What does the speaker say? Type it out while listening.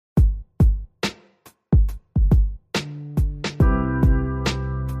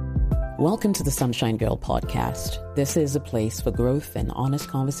Welcome to the Sunshine Girl podcast. This is a place for growth and honest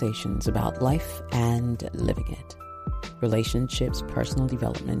conversations about life and living it. Relationships, personal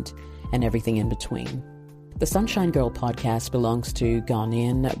development, and everything in between. The Sunshine Girl podcast belongs to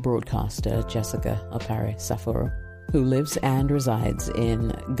Ghanaian broadcaster Jessica Opare Saforo, who lives and resides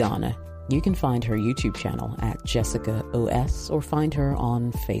in Ghana. You can find her YouTube channel at Jessica OS or find her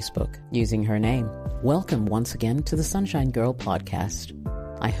on Facebook using her name. Welcome once again to the Sunshine Girl podcast.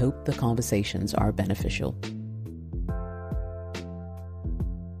 I hope the conversations are beneficial.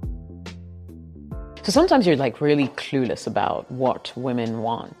 So sometimes you're like really clueless about what women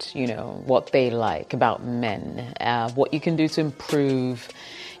want, what they like about men, what you can do to improve,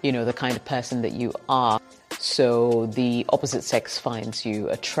 the kind of person that you are. So the opposite sex finds you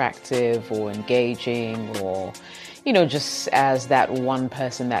attractive or engaging or, just as that one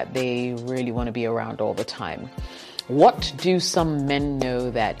person that they really want to be around all the time. What do some men know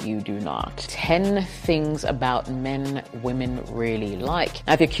that you do not? 10 things about men women really like.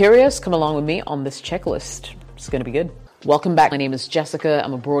 Now, if you're curious, come along with me on this checklist. It's going to be good. Welcome back. My name is Jessica.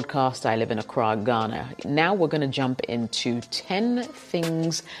 I'm a broadcaster. I live in Accra, Ghana. Now we're going to jump into 10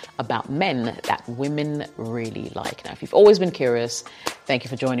 things about men that women really like. Now, if you've always been curious, thank you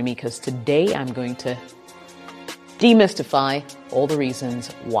for joining me because today I'm going to demystify all the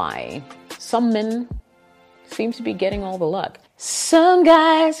reasons why some men seem to be getting all the luck. Some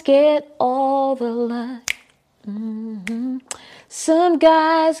guys get all the luck. Some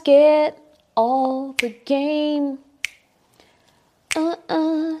guys get all the game.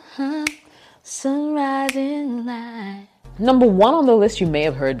 Sunrise in light. Number one on the list you may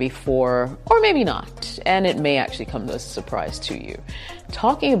have heard before, or maybe not, and it may actually come as a surprise to you.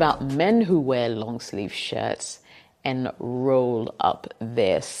 Talking about men who wear long sleeve shirts and roll up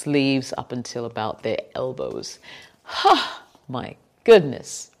their sleeves up until about their elbows. My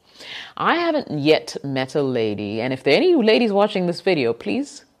goodness. I haven't yet met a lady, and if there are any ladies watching this video,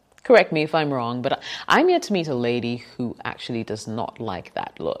 please correct me if I'm wrong, but I'm yet to meet a lady who actually does not like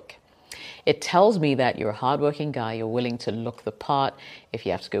that look. It tells me that you're a hardworking guy, you're willing to look the part. If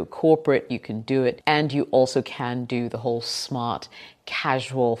you have to go corporate, you can do it. And you also can do the whole smart,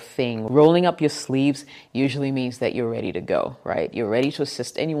 casual thing. Rolling up your sleeves usually means that you're ready to go, right? You're ready to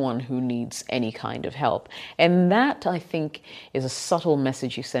assist anyone who needs any kind of help. And that, I think, is a subtle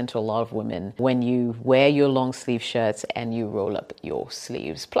message you send to a lot of women when you wear your long sleeve shirts and you roll up your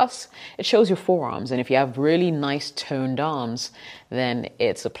sleeves. Plus, it shows your forearms. And if you have really nice toned arms, then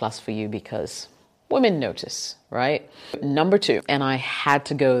it's a plus for you because women notice, right? Number two, and I had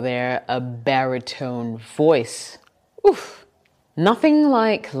to go there, a baritone voice. Oof. Nothing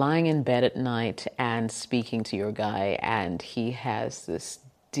like lying in bed at night and speaking to your guy and he has this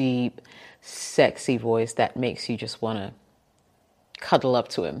deep, sexy voice that makes you just want to cuddle up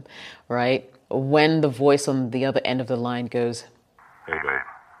to him, right? When the voice on the other end of the line goes, "Hey babe,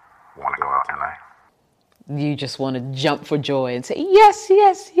 want to go out tonight?" You just want to jump for joy and say, yes,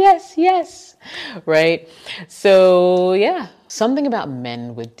 yes, yes, yes, right? So yeah, something about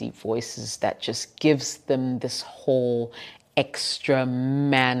men with deep voices that just gives them this whole extra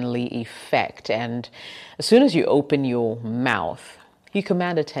manly effect. And as soon as you open your mouth, you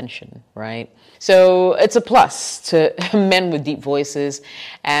command attention, right? So it's a plus to men with deep voices.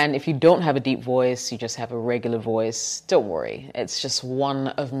 And if you don't have a deep voice, you just have a regular voice, don't worry. It's just one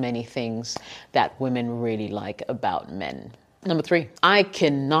of many things that women really like about men. Number three, I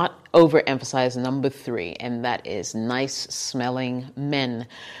cannot overemphasize number three, and that is nice smelling men.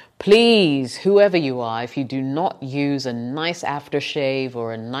 Please, whoever you are, if you do not use a nice aftershave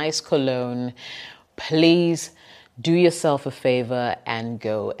or a nice cologne, please do yourself a favor and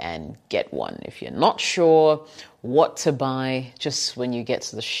go and get one. If you're not sure what to buy, just when you get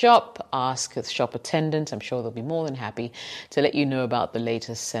to the shop, ask the shop attendant. I'm sure they'll be more than happy to let you know about the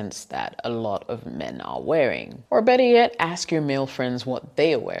latest scents that a lot of men are wearing. Or better yet, ask your male friends what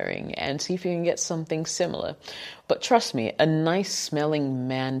they are wearing and see if you can get something similar. But trust me, a nice smelling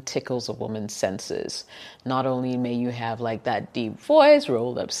man tickles a woman's senses. Not only may you have like that deep voice,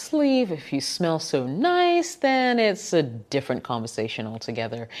 rolled up sleeve, if you smell so nice, then it's a different conversation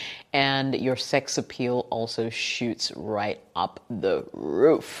altogether. And your sex appeal also shoots right up the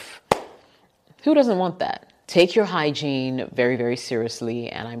roof. Who doesn't want that? Take your hygiene very, very seriously,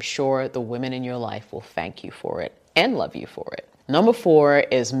 and I'm sure the women in your life will thank you for it and love you for it. Number four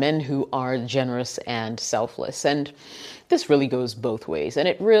is men who are generous and selfless. And this really goes both ways. And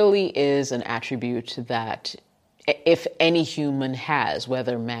it really is an attribute that if any human has,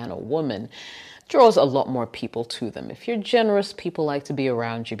 whether man or woman, draws a lot more people to them. If you're generous, people like to be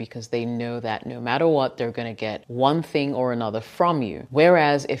around you because they know that no matter what, they're going to get one thing or another from you.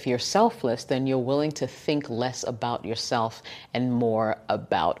 Whereas if you're selfless, then you're willing to think less about yourself and more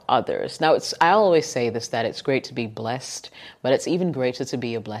about others. Now, I always say this, that it's great to be blessed, but it's even greater to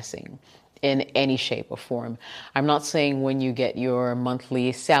be a blessing in any shape or form. I'm not saying when you get your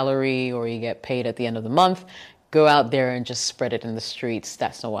monthly salary or you get paid at the end of the month, go out there and just spread it in the streets.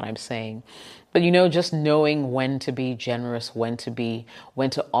 That's not what I'm saying. But, just knowing when to be generous, when to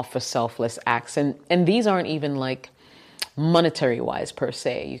offer selfless acts. And these aren't even like monetary wise per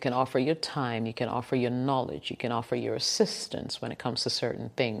se. You can offer your time, you can offer your knowledge, you can offer your assistance when it comes to certain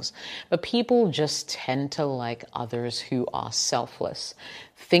things. But people just tend to like others who are selfless,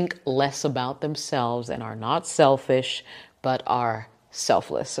 think less about themselves and are not selfish, but are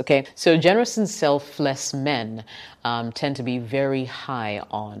selfless. Okay, so generous and selfless men tend to be very high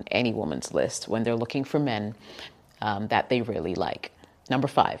on any woman's list when they're looking for men that they really like. Number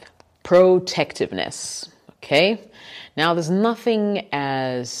 5, protectiveness. Okay, now there's nothing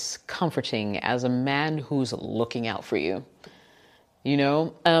as comforting as a man who's looking out for you,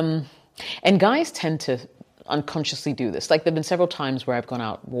 and guys tend to unconsciously do this. Like, there've been several times where I've gone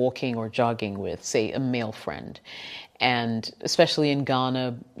out walking or jogging with, say, a male friend. And especially in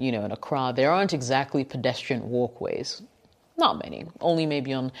Ghana, in Accra, there aren't exactly pedestrian walkways. Not many, only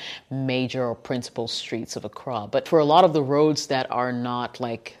maybe on major or principal streets of Accra. But for a lot of the roads that are not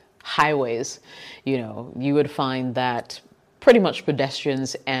like highways, you would find that pretty much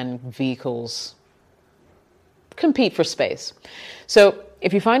pedestrians and vehicles compete for space. So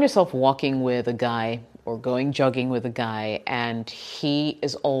if you find yourself walking with a guy or going jogging with a guy and he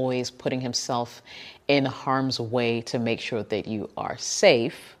is always putting himself in harm's way to make sure that you are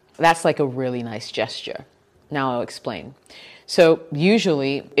safe, that's like a really nice gesture. Now I'll explain. So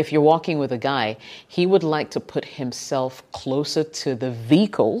usually if you're walking with a guy, he would like to put himself closer to the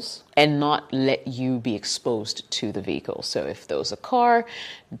vehicles and not let you be exposed to the vehicles. So if there was a car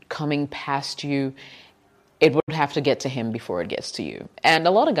coming past you, it would have to get to him before it gets to you. And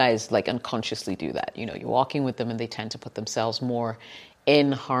a lot of guys like unconsciously do that. You're walking with them and they tend to put themselves more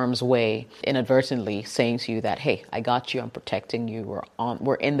in harm's way, inadvertently saying to you that, hey, I got you, I'm protecting you,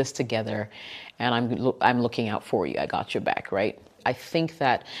 we're in this together, and I'm looking out for you, I got your back, right? I think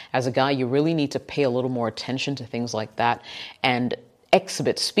that as a guy, you really need to pay a little more attention to things like that and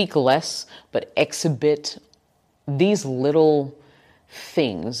speak less, but exhibit these little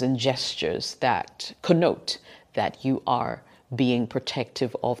things and gestures that connote that you are being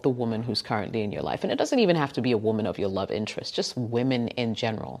protective of the woman who's currently in your life. And it doesn't even have to be a woman of your love interest, just women in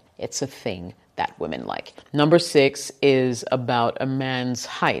general. It's a thing that women like. Number 6 is about a man's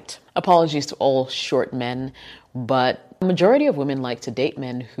height. Apologies to all short men, but the majority of women like to date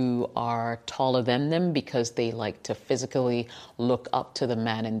men who are taller than them because they like to physically look up to the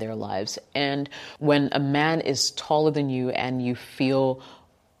man in their lives. And when a man is taller than you and you feel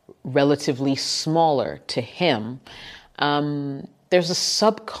relatively smaller to him, there's a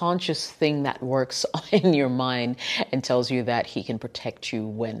subconscious thing that works in your mind and tells you that he can protect you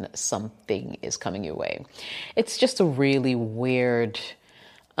when something is coming your way. It's just a really weird,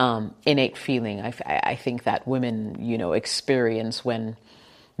 innate feeling I think that women, experience when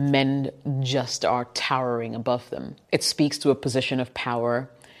men just are towering above them. It speaks to a position of power.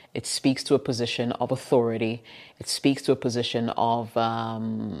 It speaks to a position of authority. It speaks to a position of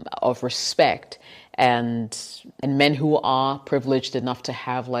respect. And men who are privileged enough to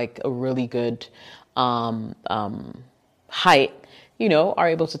have like a really good height, are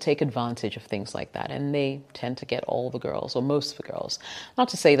able to take advantage of things like that. And they tend to get all the girls, or most of the girls. Not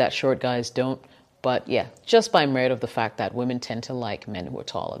to say that short guys don't, but yeah, just by merit of the fact that women tend to like men who are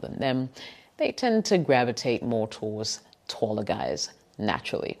taller than them, they tend to gravitate more towards taller guys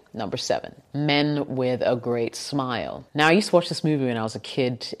naturally. Number 7, men with a great smile. Now, I used to watch this movie when I was a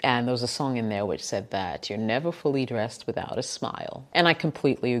kid, and there was a song in there which said that you're never fully dressed without a smile. And I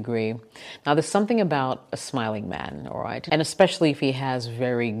completely agree. Now, there's something about a smiling man, all right? And especially if he has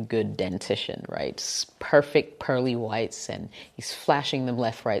very good dentition, right? Perfect pearly whites, and he's flashing them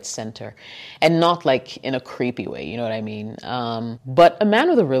left, right, center. And not like in a creepy way, you know what I mean? But a man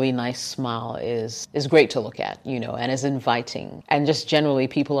with a really nice smile is great to look at, and is inviting. And just generally,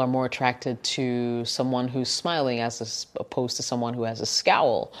 people are more attracted to someone who's smiling as opposed to someone who has a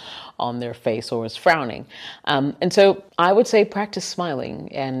scowl on their face or is frowning. And so I would say practice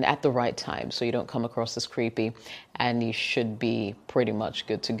smiling, and at the right time, so you don't come across as creepy, and you should be pretty much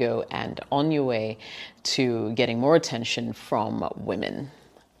good to go and on your way to getting more attention from women.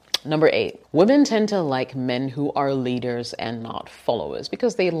 Number 8, women tend to like men who are leaders and not followers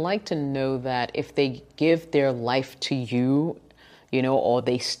because they like to know that if they give their life to you, or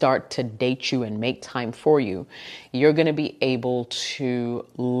they start to date you and make time for you, you're going to be able to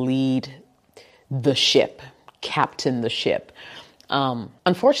lead the ship, captain the ship.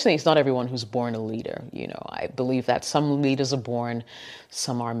 Unfortunately, it's not everyone who's born a leader. I believe that some leaders are born,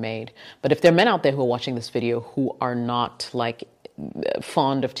 some are made. But if there are men out there who are watching this video who are not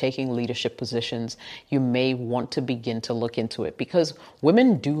fond of taking leadership positions, you may want to begin to look into it because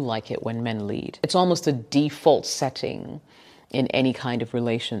women do like it when men lead. It's almost a default setting in any kind of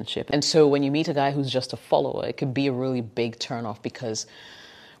relationship. And so when you meet a guy who's just a follower, it could be a really big turnoff because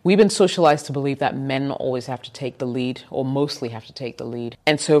we've been socialized to believe that men always have to take the lead or mostly have to take the lead.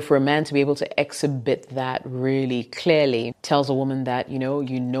 And so for a man to be able to exhibit that really clearly tells a woman that, you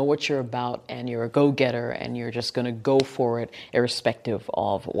know what you're about and you're a go-getter and you're just going to go for it irrespective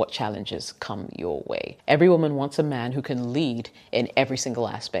of what challenges come your way. Every woman wants a man who can lead in every single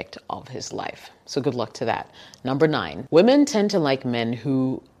aspect of his life. So good luck to that. Number 9, women tend to like men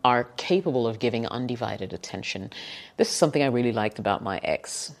who are capable of giving undivided attention. This is something I really liked about my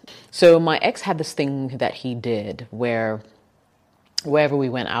ex. So my ex had this thing that he did where wherever we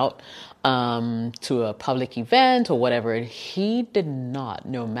went out to a public event or whatever, he did not,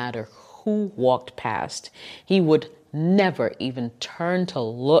 no matter who walked past, he would never even turn to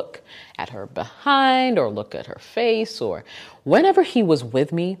look at her behind or look at her face. Or whenever he was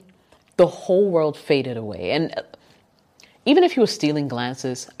with me, the whole world faded away. And even if he was stealing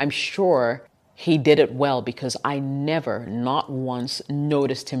glances, I'm sure he did it well because I never, not once,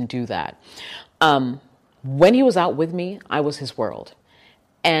 noticed him do that. When he was out with me, I was his world.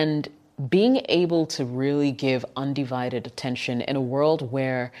 And being able to really give undivided attention in a world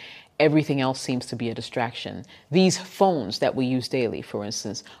where everything else seems to be a distraction. These phones that we use daily, for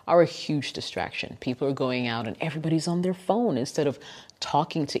instance, are a huge distraction. People are going out and everybody's on their phone instead of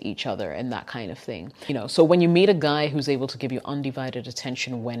talking to each other and that kind of thing. So when you meet a guy who's able to give you undivided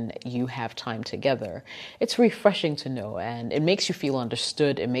attention when you have time together, it's refreshing to know, and it makes you feel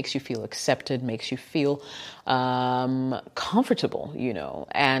understood. It makes you feel accepted, makes you feel comfortable,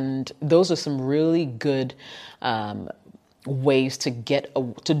 and those are some really good ways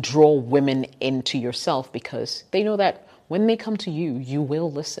to draw women into yourself because they know that when they come to you, you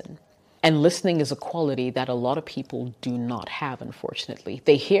will listen. And listening is a quality that a lot of people do not have, unfortunately.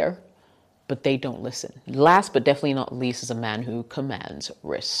 They hear, but they don't listen. Last but definitely not least is a man who commands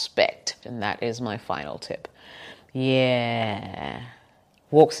respect. And that is my final tip. Yeah.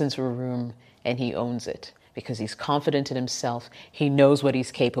 Walks into a room and he owns it because he's confident in himself. He knows what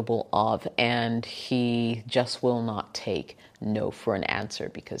he's capable of, and he just will not take no for an answer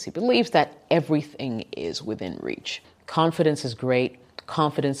because he believes that everything is within reach. Confidence is great.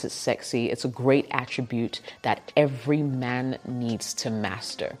 Confidence is sexy. It's a great attribute that every man needs to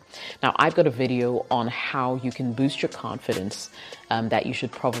master. Now, I've got a video on how you can boost your confidence that you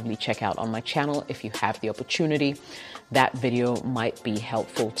should probably check out on my channel if you have the opportunity. That video might be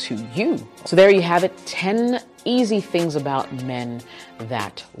helpful to you. So there you have it, 10 easy things about men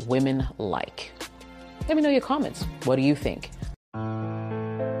that women like. Let me know your comments. What do you think?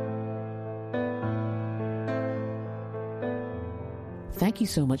 Thank you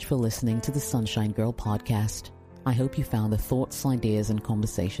so much for listening to the Sunshine Girl podcast. I hope you found the thoughts, ideas, and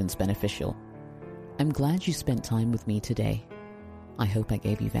conversations beneficial. I'm glad you spent time with me today. I hope I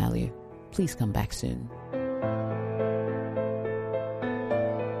gave you value. Please come back soon.